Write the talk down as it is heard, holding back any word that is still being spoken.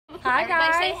Hi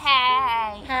guys. Say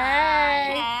hey.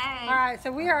 Hey. Alright, so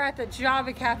we are at the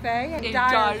Java Cafe in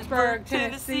Dyersburg,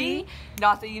 Tennessee.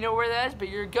 Not that you know where that is, but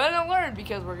you're gonna learn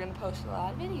because we're gonna post a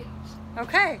lot of videos.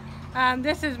 Okay.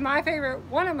 This is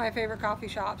one of my favorite coffee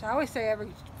shops. I always say every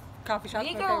coffee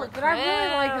shop's my favorite, but I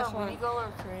really like this one.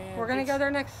 We're gonna go there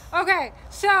next. Okay,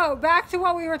 so back to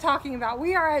what we were talking about.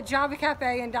 We are at Java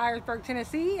Cafe in Dyersburg,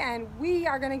 Tennessee, and we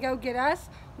are gonna go get us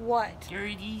what?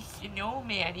 Dirty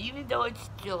Snowman, even though it's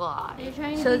July.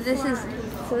 So this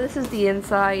is the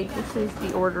inside. This is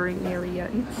the ordering area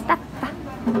and stuff.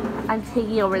 I'm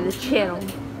taking over the channel.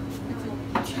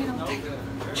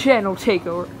 Channel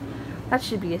takeover. That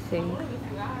should be a thing.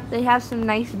 They have some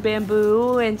nice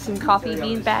bamboo and some coffee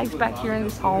bean bags back here in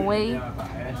this hallway.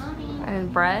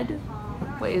 And bread.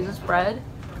 Wait, is this bread?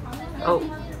 Oh,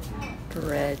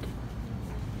 bread.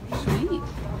 Sweet.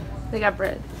 They got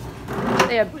bread.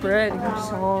 They have bread and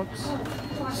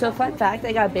croissants. So fun fact,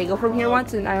 I got a bagel from here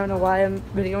once, and I don't know why I'm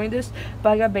videoing this, but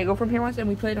I got a bagel from here once, and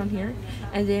we put it on here,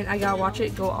 and then I gotta watch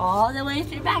it go all the way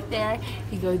through back there,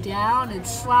 and go down and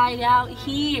slide out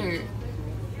here.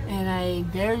 And I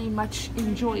very much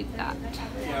enjoyed that.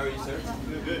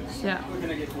 So,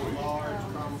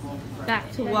 back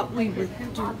to what we were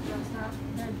doing.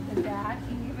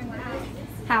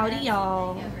 Howdy,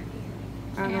 y'all.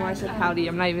 I don't know why I said howdy.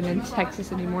 I'm not even in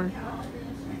Texas anymore.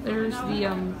 There's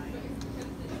the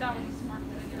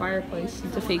fireplace.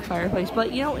 It's a fake fireplace.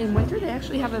 But you know, in winter they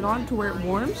actually have it on to where it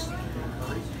warms.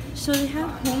 So they have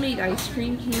homemade ice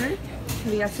cream here.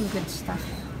 We got some good stuff.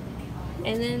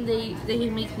 And then they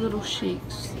make little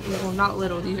shakes. Well, not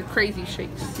little. These are crazy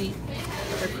shakes. See?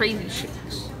 They're crazy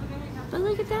shakes. But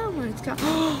look at that one. It's got...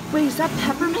 Wait, is that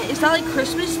peppermint? Is that like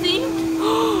Christmas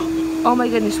themed? Oh my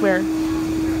goodness, where?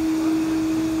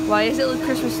 Why is it look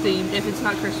Christmas themed if it's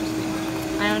not Christmas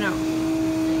themed? I don't know.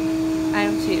 I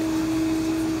don't see it.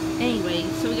 Anyway,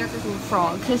 so we got this little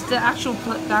frog. Because the actual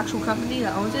company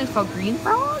that owns it is called Green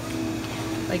Frog.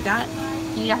 Like that.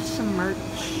 You got some merch.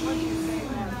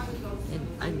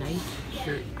 A nice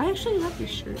shirt. I actually love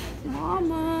this shirt.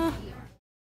 Mama,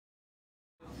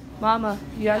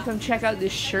 you gotta come check out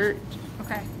this shirt.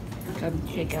 Okay. Come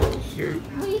check out the shirt.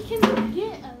 We can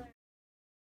get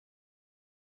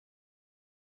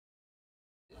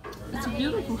It's a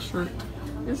beautiful shirt,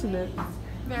 isn't it?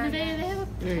 Very nice.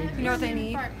 You know what they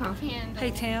need? Huh? Hey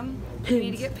Tim, Pins. we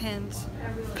need to get pins.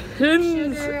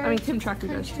 Pins! I mean, Tim Tractor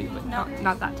does too, but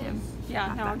not that Tim.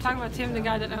 Yeah, no, I'm talking about Tim, the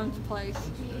guy that owns the place.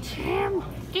 Tim,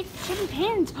 get Tim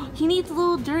pins. He needs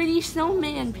little dirty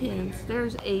snowman pins.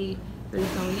 There's a dirty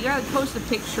snowman. You gotta post a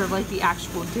picture of like the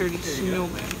actual dirty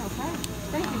snowman. Okay.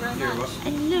 Thank you very much.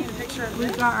 And look,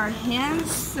 we've got our hand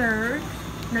served.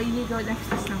 No, you need to go next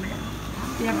to snowman.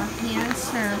 We have our hand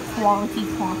served quality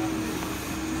coffee.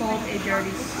 Called a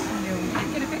dirty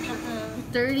snowman. Get a picture of the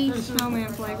Dirty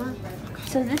snowman flavor.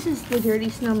 So this is the dirty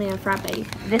snowman frappe.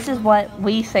 This is what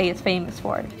we say it's famous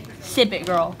for. Sip it,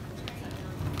 girl.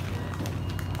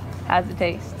 How's it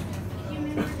taste?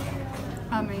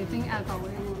 Amazing as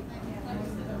always.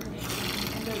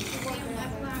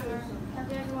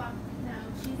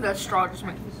 That straw just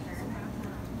went.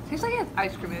 Tastes like it's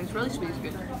ice cream and it's really sweet. It's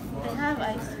good. They have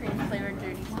ice cream flavored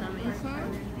dirty snowman.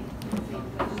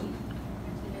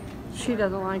 She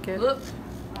doesn't like it. Look.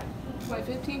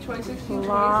 2015, 2016,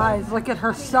 Lies. Look at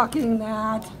her sucking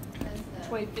that.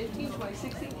 2015,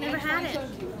 2016. Never had it.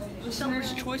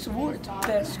 Listener's Choice Awards.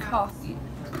 Best coffee.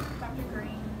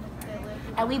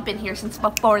 And we've been here since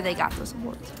before they got those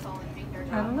awards.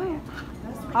 I don't know.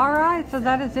 Alright, so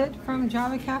that is it from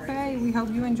Java Cafe. We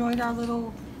hope you enjoyed our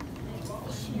little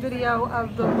video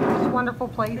of this wonderful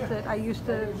place that I used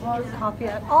to drink coffee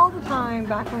at all the time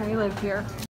back when we lived here.